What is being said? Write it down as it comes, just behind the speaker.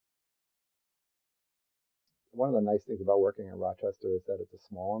one of the nice things about working in Rochester is that it's a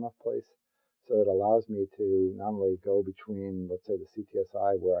small enough place. So it allows me to not only go between, let's say, the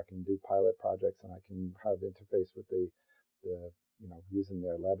CTSI, where I can do pilot projects and I can have interface with the using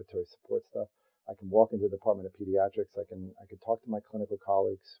their laboratory support stuff. I can walk into the Department of Pediatrics. I can talk to my clinical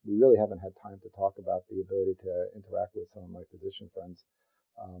colleagues. We really haven't had time to talk about the ability to interact with some of my physician friends,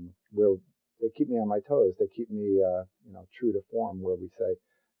 where they keep me on my toes. They keep me, true to form, where we say,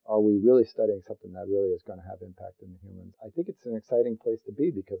 are we really studying something that really is going to have impact in the humans? I think it's an exciting place to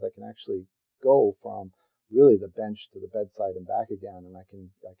be because I can actually go from really the bench to the bedside and back again, and I can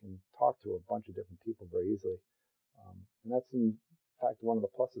talk to a bunch of different people very easily. And that's in fact one of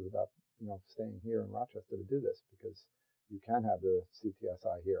the pluses about staying here in Rochester to do this, because you can have the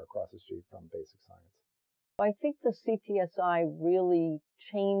CTSI here across the street from basic science. I think the CTSI really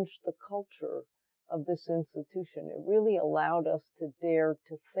changed the culture of this institution. It really allowed us to dare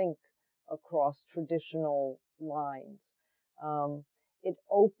to think across traditional lines. It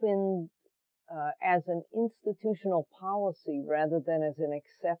opened as an institutional policy rather than as an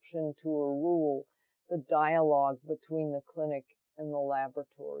exception to a rule, the dialogue between the clinic and the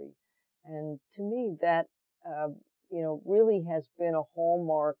laboratory. And to me, that, really has been a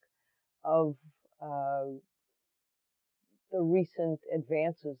hallmark of the recent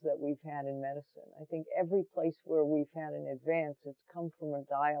advances that we've had in medicine. I think every place where we've had an advance, it's come from a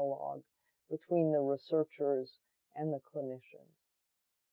dialogue between the researchers and the clinicians.